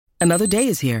Another day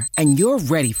is here, and you're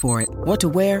ready for it. What to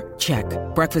wear? Check.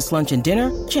 Breakfast, lunch, and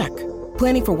dinner? Check.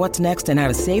 Planning for what's next and how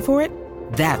to save for it?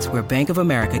 That's where Bank of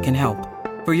America can help.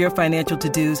 For your financial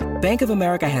to-dos, Bank of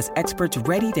America has experts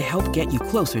ready to help get you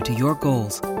closer to your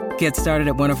goals. Get started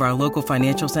at one of our local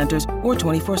financial centers or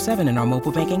 24/7 in our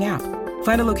mobile banking app.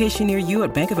 Find a location near you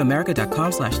at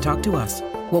bankofamerica.com/talktous.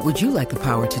 What would you like the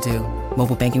power to do?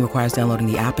 Mobile banking requires downloading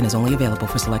the app and is only available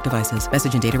for select devices.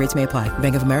 Message and data rates may apply.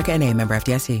 Bank of America N.A., member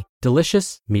FDIC.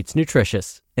 Delicious meets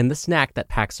nutritious in the snack that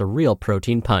packs a real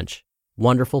protein punch.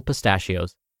 Wonderful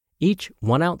Pistachios. Each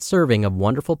 1 ounce serving of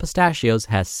Wonderful Pistachios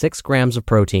has 6 grams of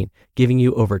protein, giving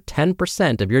you over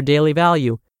 10% of your daily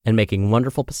value and making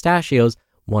Wonderful Pistachios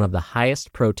one of the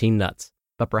highest protein nuts.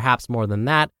 But perhaps more than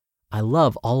that, I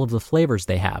love all of the flavors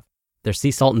they have. Their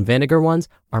sea salt and vinegar ones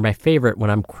are my favorite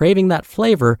when I'm craving that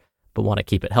flavor but want to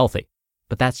keep it healthy.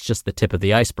 But that's just the tip of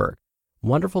the iceberg.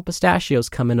 Wonderful Pistachios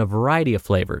come in a variety of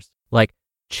flavors, like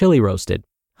chili roasted,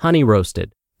 honey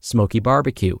roasted, smoky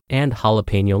barbecue, and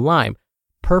jalapeno lime,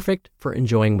 perfect for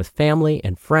enjoying with family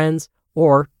and friends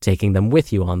or taking them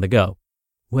with you on the go.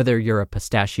 Whether you're a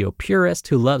pistachio purist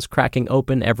who loves cracking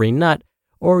open every nut,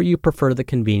 or you prefer the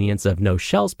convenience of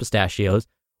no-shells pistachios,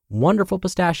 Wonderful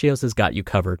Pistachios has got you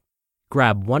covered.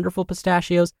 Grab Wonderful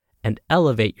Pistachios and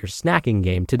elevate your snacking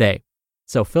game today.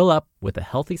 So fill up with a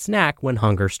healthy snack when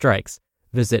hunger strikes.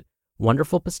 Visit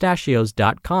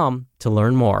wonderfulpistachios.com to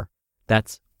learn more.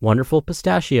 That's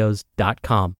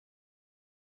wonderfulpistachios.com.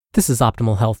 This is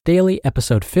Optimal Health Daily,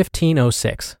 episode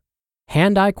 1506,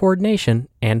 Hand-Eye Coordination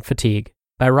and Fatigue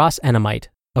by Ross Enamait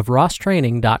of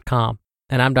rosstraining.com.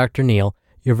 And I'm Dr. Neil,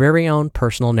 your very own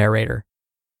personal narrator.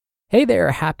 Hey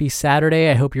there, happy Saturday.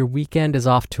 I hope your weekend is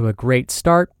off to a great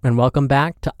start, and welcome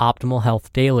back to Optimal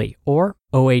Health Daily, or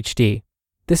OHD.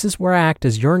 This is where I act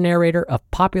as your narrator of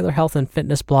popular health and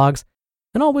fitness blogs,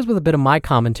 and always with a bit of my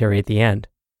commentary at the end.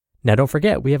 Now don't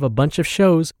forget, we have a bunch of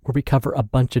shows where we cover a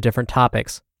bunch of different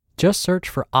topics. Just search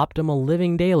for Optimal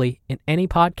Living Daily in any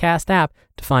podcast app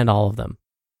to find all of them.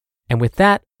 And with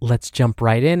that, let's jump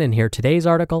right in and hear today's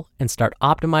article and start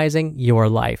optimizing your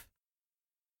life.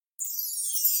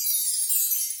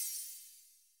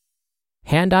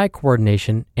 Hand-Eye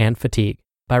Coordination and Fatigue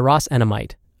by Ross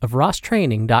Enamait of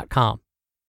rosstraining.com.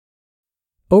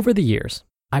 Over the years,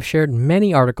 I've shared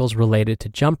many articles related to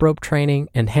jump rope training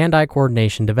and hand-eye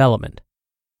coordination development.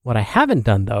 What I haven't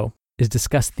done, though, is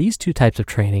discuss these two types of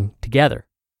training together.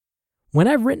 When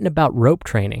I've written about rope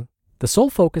training, the sole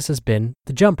focus has been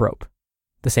the jump rope.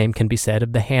 The same can be said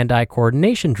of the hand-eye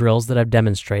coordination drills that I've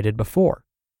demonstrated before.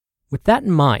 With that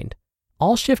in mind,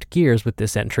 I'll shift gears with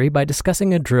this entry by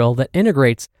discussing a drill that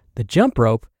integrates the jump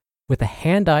rope with a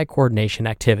hand-eye coordination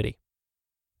activity.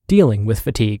 Dealing with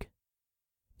fatigue.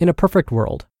 In a perfect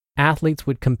world, athletes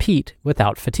would compete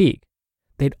without fatigue.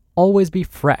 They'd always be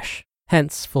fresh,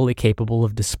 hence fully capable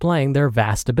of displaying their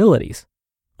vast abilities.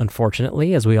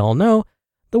 Unfortunately, as we all know,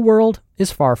 the world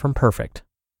is far from perfect.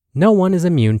 No one is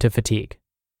immune to fatigue.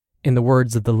 In the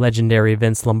words of the legendary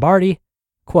Vince Lombardi,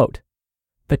 quote,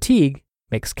 "Fatigue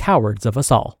makes cowards of us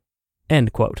all,"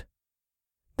 end quote.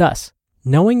 Thus,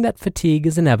 knowing that fatigue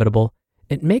is inevitable,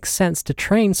 it makes sense to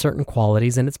train certain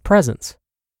qualities in its presence.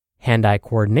 Hand-eye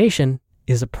coordination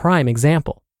is a prime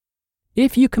example.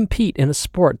 If you compete in a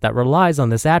sport that relies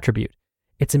on this attribute,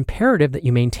 it's imperative that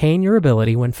you maintain your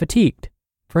ability when fatigued.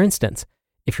 For instance,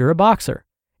 if you're a boxer,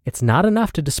 it's not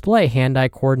enough to display hand-eye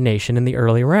coordination in the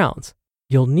early rounds.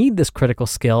 You'll need this critical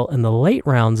skill in the late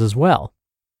rounds as well.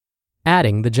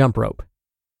 Adding the jump rope.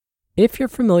 If you're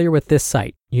familiar with this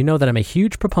site, you know that I'm a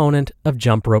huge proponent of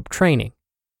jump rope training.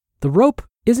 The rope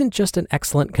isn't just an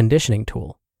excellent conditioning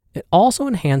tool. It also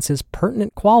enhances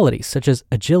pertinent qualities such as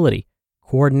agility,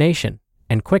 coordination,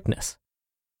 and quickness.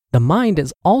 The mind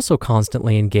is also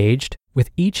constantly engaged with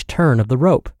each turn of the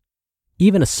rope.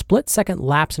 Even a split-second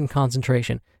lapse in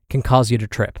concentration can cause you to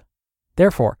trip.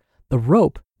 Therefore, the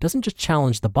rope doesn't just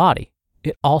challenge the body,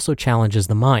 it also challenges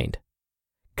the mind.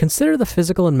 Consider the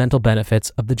physical and mental benefits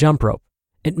of the jump rope.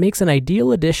 It makes an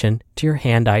ideal addition to your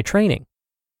hand-eye training.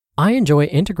 I enjoy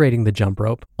integrating the jump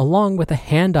rope along with a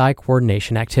hand-eye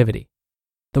coordination activity.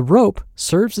 The rope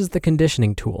serves as the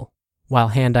conditioning tool, while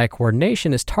hand-eye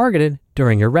coordination is targeted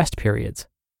during your rest periods.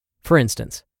 For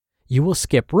instance, you will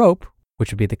skip rope,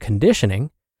 which would be the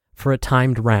conditioning, for a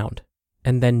timed round,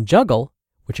 and then juggle,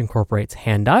 which incorporates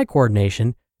hand-eye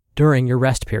coordination, during your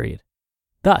rest period.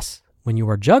 Thus, when you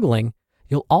are juggling,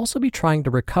 you'll also be trying to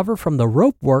recover from the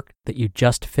rope work that you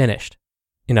just finished.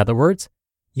 In other words,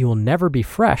 you will never be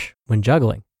fresh when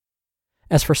juggling.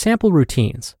 As for sample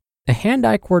routines, a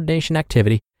hand-eye coordination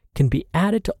activity can be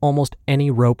added to almost any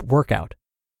rope workout.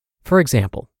 For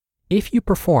example, If you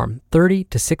perform 30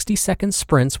 to 60 second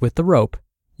sprints with the rope,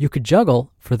 you could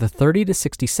juggle for the 30 to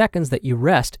 60 seconds that you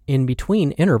rest in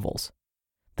between intervals.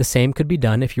 The same could be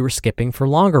done if you were skipping for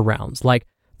longer rounds, like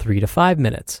 3 to 5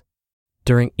 minutes.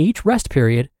 During each rest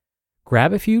period,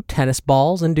 grab a few tennis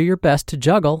balls and do your best to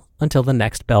juggle until the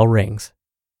next bell rings.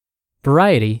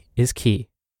 Variety is key.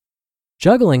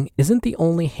 Juggling isn't the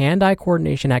only hand-eye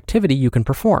coordination activity you can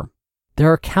perform.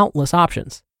 There are countless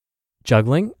options.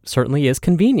 Juggling certainly is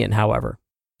convenient, however.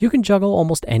 You can juggle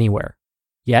almost anywhere.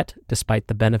 Yet, despite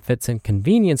the benefits and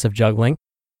convenience of juggling,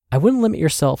 I wouldn't limit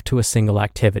yourself to a single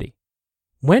activity.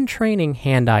 When training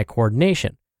hand-eye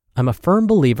coordination, I'm a firm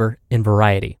believer in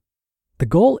variety. The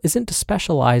goal isn't to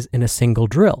specialize in a single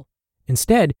drill.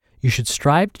 Instead, you should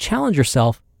strive to challenge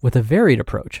yourself with a varied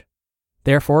approach.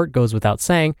 Therefore, it goes without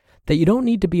saying that you don't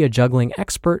need to be a juggling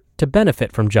expert to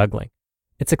benefit from juggling.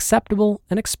 It's acceptable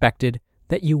and expected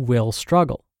that you will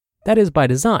struggle. That is by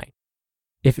design.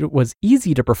 If it was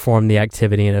easy to perform the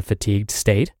activity in a fatigued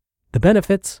state, the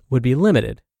benefits would be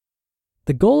limited.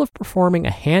 The goal of performing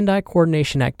a hand-eye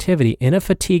coordination activity in a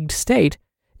fatigued state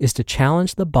is to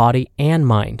challenge the body and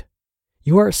mind.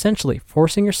 You are essentially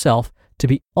forcing yourself to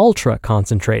be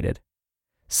ultra-concentrated.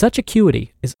 Such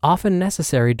acuity is often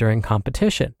necessary during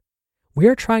competition. We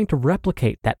are trying to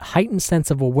replicate that heightened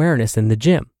sense of awareness in the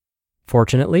gym.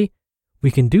 Fortunately, we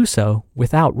can do so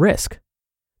without risk.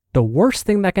 The worst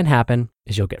thing that can happen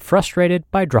is you'll get frustrated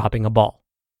by dropping a ball.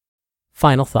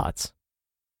 Final thoughts.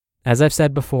 As I've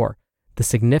said before, the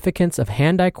significance of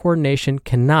hand-eye coordination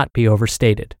cannot be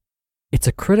overstated. It's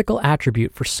a critical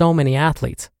attribute for so many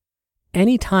athletes.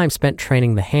 Any time spent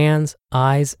training the hands,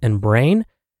 eyes, and brain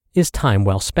is time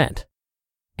well spent.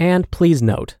 And please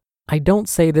note, I don't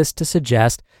say this to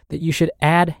suggest that you should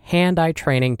add hand-eye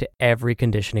training to every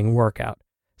conditioning workout.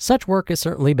 Such work is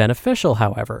certainly beneficial,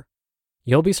 however.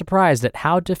 You'll be surprised at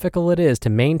how difficult it is to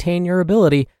maintain your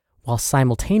ability while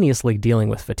simultaneously dealing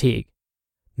with fatigue.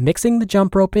 Mixing the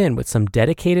jump rope in with some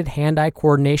dedicated hand-eye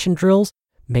coordination drills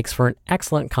makes for an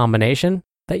excellent combination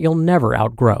that you'll never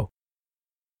outgrow.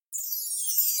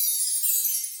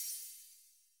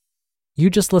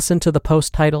 You just listened to the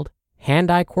post titled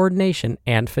Hand-Eye Coordination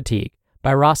and Fatigue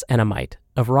by Ross Enamait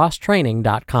of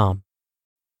RossTraining.com.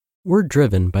 We're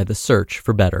driven by the search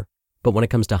for better, but when it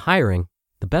comes to hiring,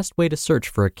 the best way to search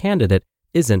for a candidate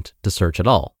isn't to search at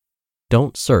all.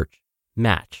 Don't search,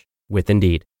 match with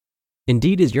Indeed.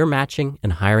 Indeed is your matching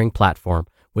and hiring platform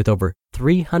with over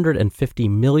 350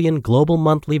 million global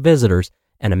monthly visitors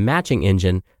and a matching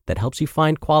engine that helps you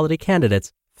find quality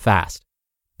candidates fast.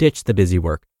 Ditch the busy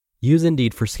work. Use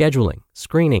Indeed for scheduling,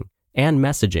 screening, and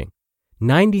messaging.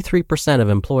 93% of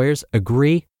employers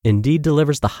agree Indeed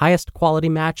delivers the highest quality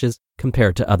matches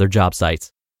compared to other job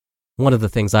sites. One of the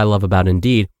things I love about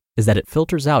Indeed is that it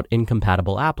filters out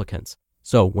incompatible applicants.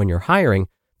 So when you're hiring,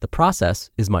 the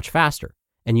process is much faster,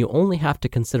 and you only have to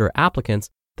consider applicants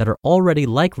that are already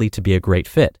likely to be a great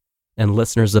fit. And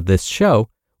listeners of this show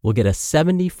will get a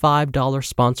 $75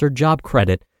 sponsored job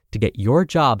credit to get your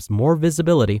jobs more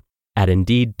visibility at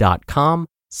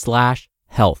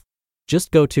Indeed.com/health.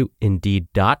 Just go to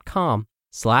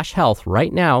Indeed.com/health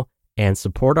right now and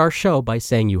support our show by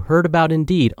saying you heard about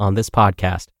Indeed on this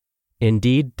podcast.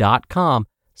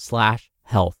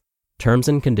 Indeed.com/health. Terms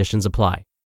and conditions apply.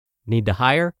 Need to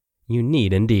hire? You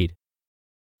need Indeed.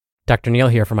 Dr. Neal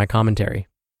here for my commentary.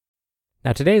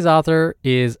 Now, today's author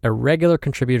is a regular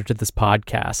contributor to this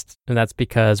podcast, and that's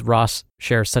because Ross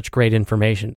shares such great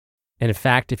information. And in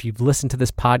fact, if you've listened to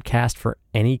this podcast for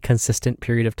any consistent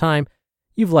period of time,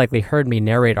 you've likely heard me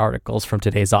narrate articles from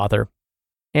today's author.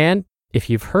 And if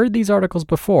you've heard these articles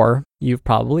before, you've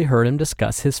probably heard him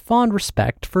discuss his fond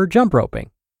respect for jump roping.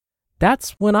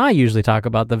 That's when I usually talk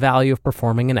about the value of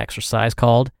performing an exercise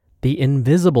called the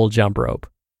invisible jump rope.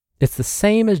 It's the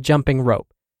same as jumping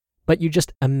rope, but you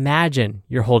just imagine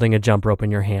you're holding a jump rope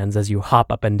in your hands as you hop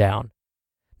up and down.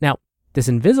 Now, this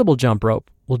invisible jump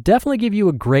rope will definitely give you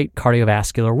a great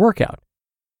cardiovascular workout.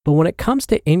 But when it comes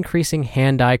to increasing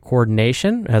hand-eye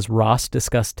coordination, as Ross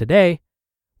discussed today,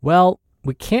 well,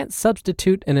 we can't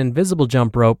substitute an invisible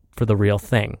jump rope for the real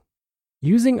thing.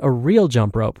 Using a real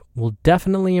jump rope will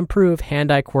definitely improve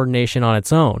hand-eye coordination on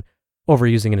its own, over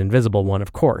using an invisible one,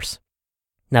 of course.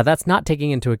 Now, that's not taking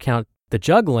into account the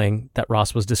juggling that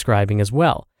Ross was describing as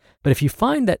well. But if you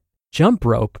find that jump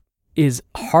rope is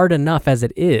hard enough as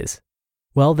it is,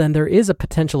 well, then there is a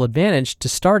potential advantage to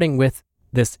starting with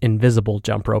this invisible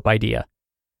jump rope idea.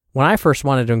 When I first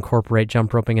wanted to incorporate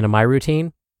jump roping into my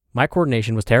routine, my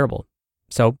coordination was terrible.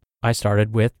 So I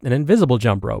started with an invisible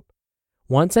jump rope.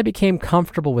 Once I became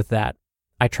comfortable with that,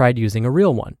 I tried using a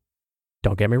real one.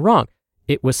 Don't get me wrong,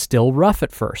 it was still rough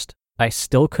at first, I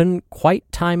still couldn't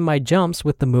quite time my jumps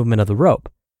with the movement of the rope.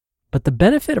 But the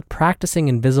benefit of practicing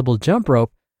invisible jump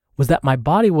rope was that my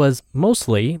body was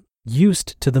mostly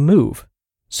used to the move.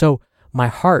 So my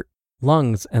heart,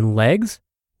 lungs, and legs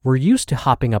were used to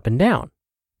hopping up and down.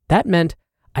 That meant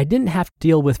I didn't have to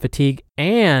deal with fatigue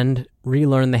and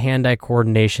relearn the hand-eye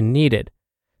coordination needed.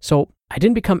 So I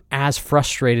didn't become as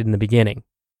frustrated in the beginning.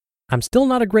 I'm still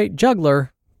not a great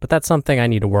juggler, but that's something I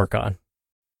need to work on.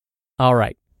 All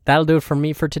right, that'll do it for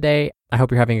me for today. I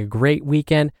hope you're having a great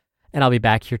weekend, and I'll be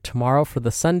back here tomorrow for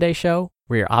the Sunday show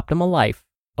where your optimal life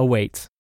awaits.